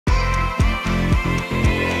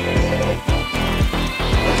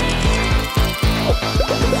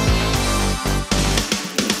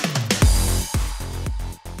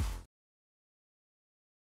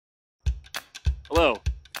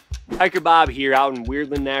Hiker Bob here out in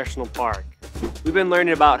Weirdland National Park. We've been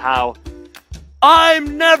learning about how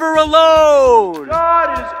I'm never alone!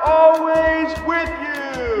 God is always with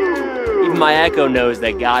you! Even my echo knows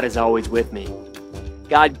that God is always with me.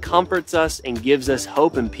 God comforts us and gives us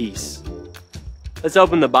hope and peace. Let's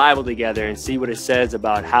open the Bible together and see what it says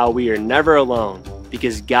about how we are never alone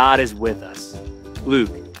because God is with us. Luke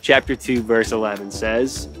chapter 2 verse 11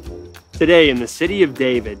 says, "Today in the city of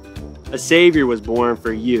David, a Savior was born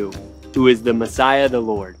for you, who is the Messiah the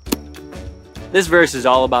Lord." This verse is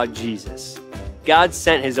all about Jesus. God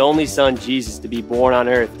sent his only son Jesus to be born on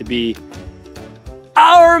earth to be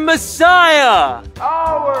our Messiah!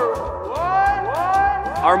 Our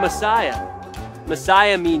what? Our Messiah.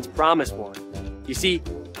 Messiah means promised one. You see,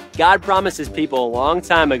 God promised his people a long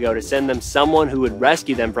time ago to send them someone who would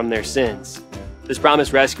rescue them from their sins. This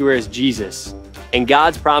promised rescuer is Jesus. And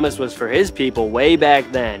God's promise was for his people way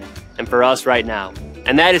back then and for us right now.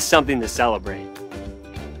 And that is something to celebrate.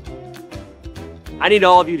 I need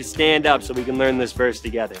all of you to stand up so we can learn this verse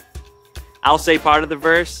together. I'll say part of the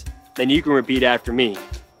verse, then you can repeat after me.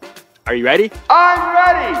 Are you ready? I'm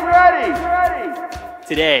ready!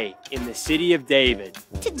 Today, in the city of David.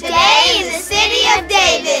 Today in the city of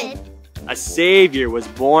David. A Savior was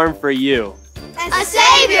born for you. A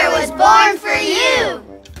Savior was born for you.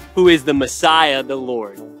 Who is the Messiah the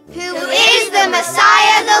Lord. Who is the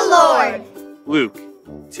Messiah the Lord. Luke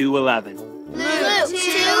 2:11. Luke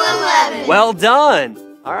 2:11. Well done!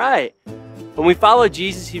 All right. When we follow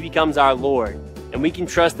Jesus, he becomes our Lord, and we can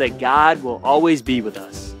trust that God will always be with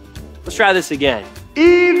us. Let's try this again.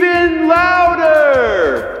 Even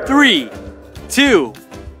louder! 3, 2,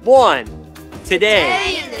 1.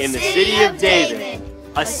 Today, in the city of David,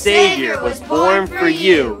 a Savior was born for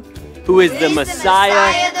you, who is the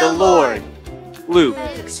Messiah the Lord. Luke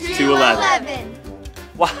 2:11.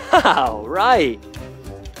 Wow, right.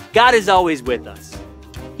 God is always with us.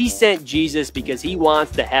 He sent Jesus because he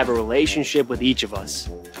wants to have a relationship with each of us,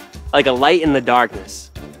 like a light in the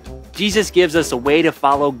darkness. Jesus gives us a way to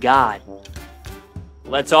follow God.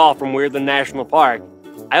 That's all from Weirdland National Park.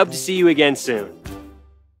 I hope to see you again soon.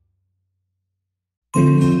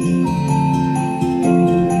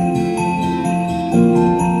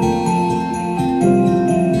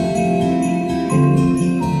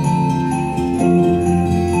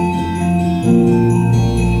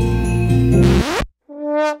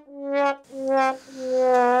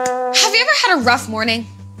 Have you ever had a rough morning?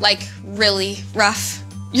 Like, really rough?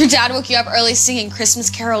 Your dad woke you up early singing Christmas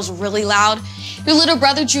carols really loud? Your little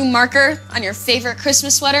brother drew marker on your favorite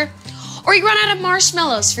Christmas sweater? Or you ran out of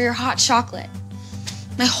marshmallows for your hot chocolate?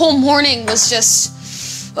 My whole morning was just,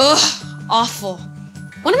 awful.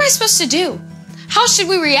 What am I supposed to do? How should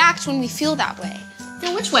we react when we feel that way?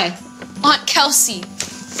 Now, which way? Aunt Kelsey,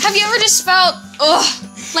 have you ever just felt,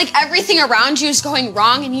 like everything around you is going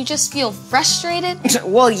wrong and you just feel frustrated?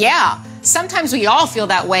 Well, yeah. Sometimes we all feel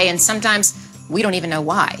that way, and sometimes we don't even know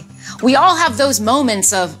why. We all have those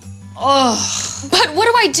moments of, But what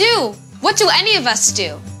do I do? What do any of us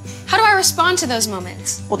do? How do I respond to those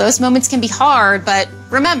moments? Well, those moments can be hard, but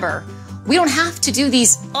remember, we don't have to do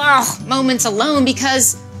these moments alone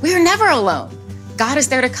because we are never alone. God is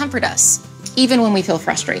there to comfort us, even when we feel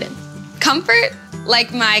frustrated. Comfort?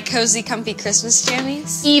 Like my cozy, comfy Christmas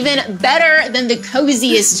jammies? Even better than the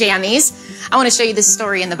coziest jammies, I want to show you this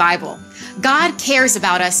story in the Bible. God cares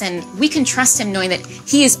about us, and we can trust him knowing that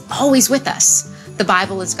he is always with us. The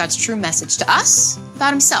Bible is God's true message to us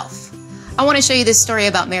about himself. I want to show you this story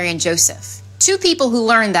about Mary and Joseph, two people who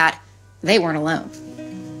learned that they weren't alone.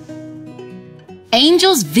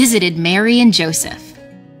 Angels visited Mary and Joseph.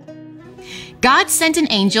 God sent an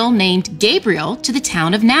angel named Gabriel to the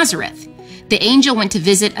town of Nazareth. The angel went to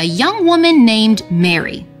visit a young woman named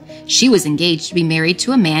Mary. She was engaged to be married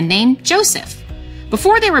to a man named Joseph.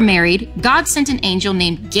 Before they were married, God sent an angel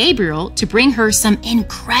named Gabriel to bring her some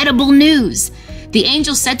incredible news. The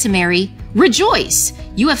angel said to Mary, "Rejoice,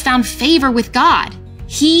 you have found favor with God.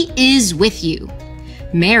 He is with you."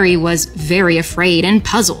 Mary was very afraid and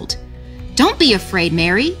puzzled. "Don't be afraid,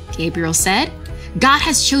 Mary," Gabriel said. "God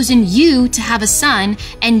has chosen you to have a son,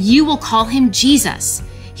 and you will call him Jesus.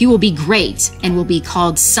 He will be great and will be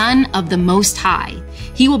called Son of the Most High.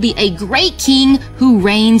 He will be a great king who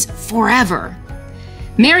reigns forever."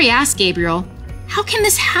 Mary asked Gabriel, "How can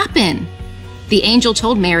this happen?" The angel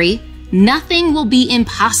told Mary, "Nothing will be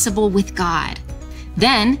impossible with God."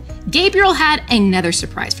 Then Gabriel had another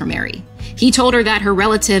surprise for Mary. He told her that her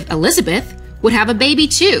relative Elizabeth would have a baby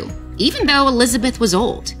too, even though Elizabeth was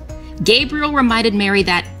old. Gabriel reminded Mary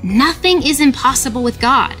that nothing is impossible with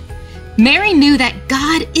God. Mary knew that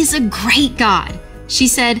God is a great God. She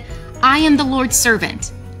said, "I am the Lord's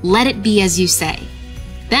servant. "Let it be as you say."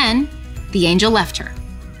 Then the angel left her.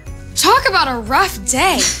 Talk about a rough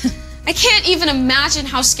day. I can't even imagine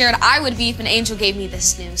how scared I would be if an angel gave me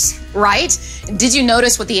this news. Right? Did you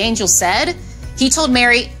notice what the angel said? He told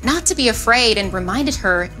Mary not to be afraid and reminded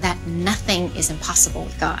her that nothing is impossible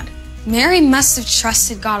with God. Mary must have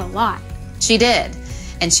trusted God a lot. She did,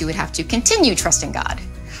 and she would have to continue trusting God.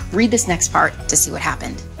 Read this next part to see what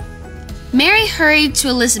happened. Mary hurried to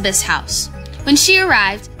Elizabeth's house. When she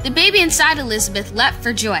arrived, the baby inside Elizabeth leapt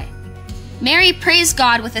for joy. Mary praised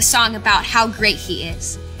God with a song about how great He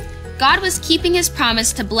is. God was keeping His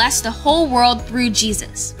promise to bless the whole world through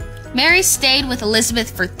Jesus. Mary stayed with Elizabeth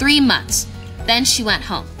for 3 months. Then she went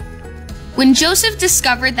home. When Joseph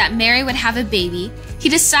discovered that Mary would have a baby, he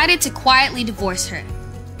decided to quietly divorce her.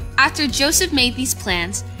 After Joseph made these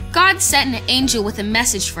plans, God sent an angel with a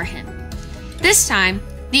message for him. This time,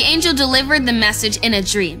 the angel delivered the message in a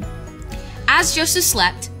dream. As Joseph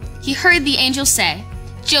slept, he heard the angel say,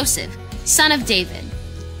 "Joseph, son of David,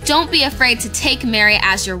 don't be afraid to take Mary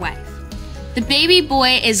as your wife. The baby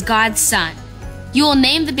boy is God's son. You will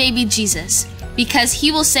name the baby Jesus, because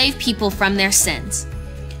he will save people from their sins."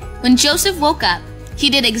 When Joseph woke up, he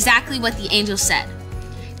did exactly what the angel said.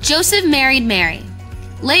 Joseph married Mary.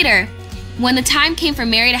 Later, when the time came for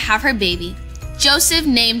Mary to have her baby, Joseph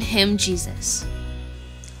named him Jesus.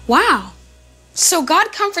 Wow. So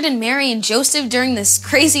God comforted Mary and Joseph during this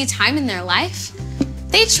crazy time in their life?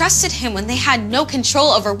 They trusted Him when they had no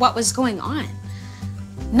control over what was going on.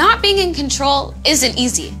 Not being in control isn't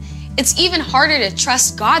easy. It's even harder to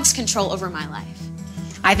trust God's control over my life.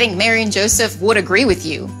 I think Mary and Joseph would agree with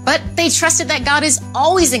you, but they trusted that God is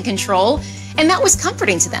always in control, and that was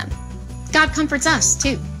comforting to them. God comforts us,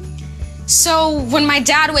 too. So when my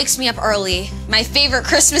dad wakes me up early, my favorite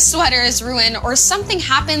Christmas sweater is ruined, or something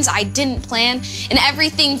happens I didn't plan, and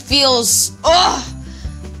everything feels, ugh,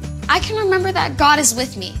 I can remember that God is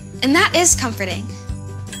with me, and that is comforting.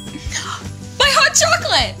 My hot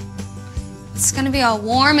chocolate! It's gonna be all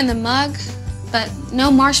warm in the mug, but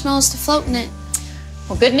no marshmallows to float in it.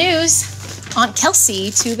 Well, good news. Aunt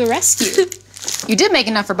Kelsey to the rescue. You did make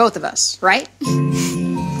enough for both of us, right?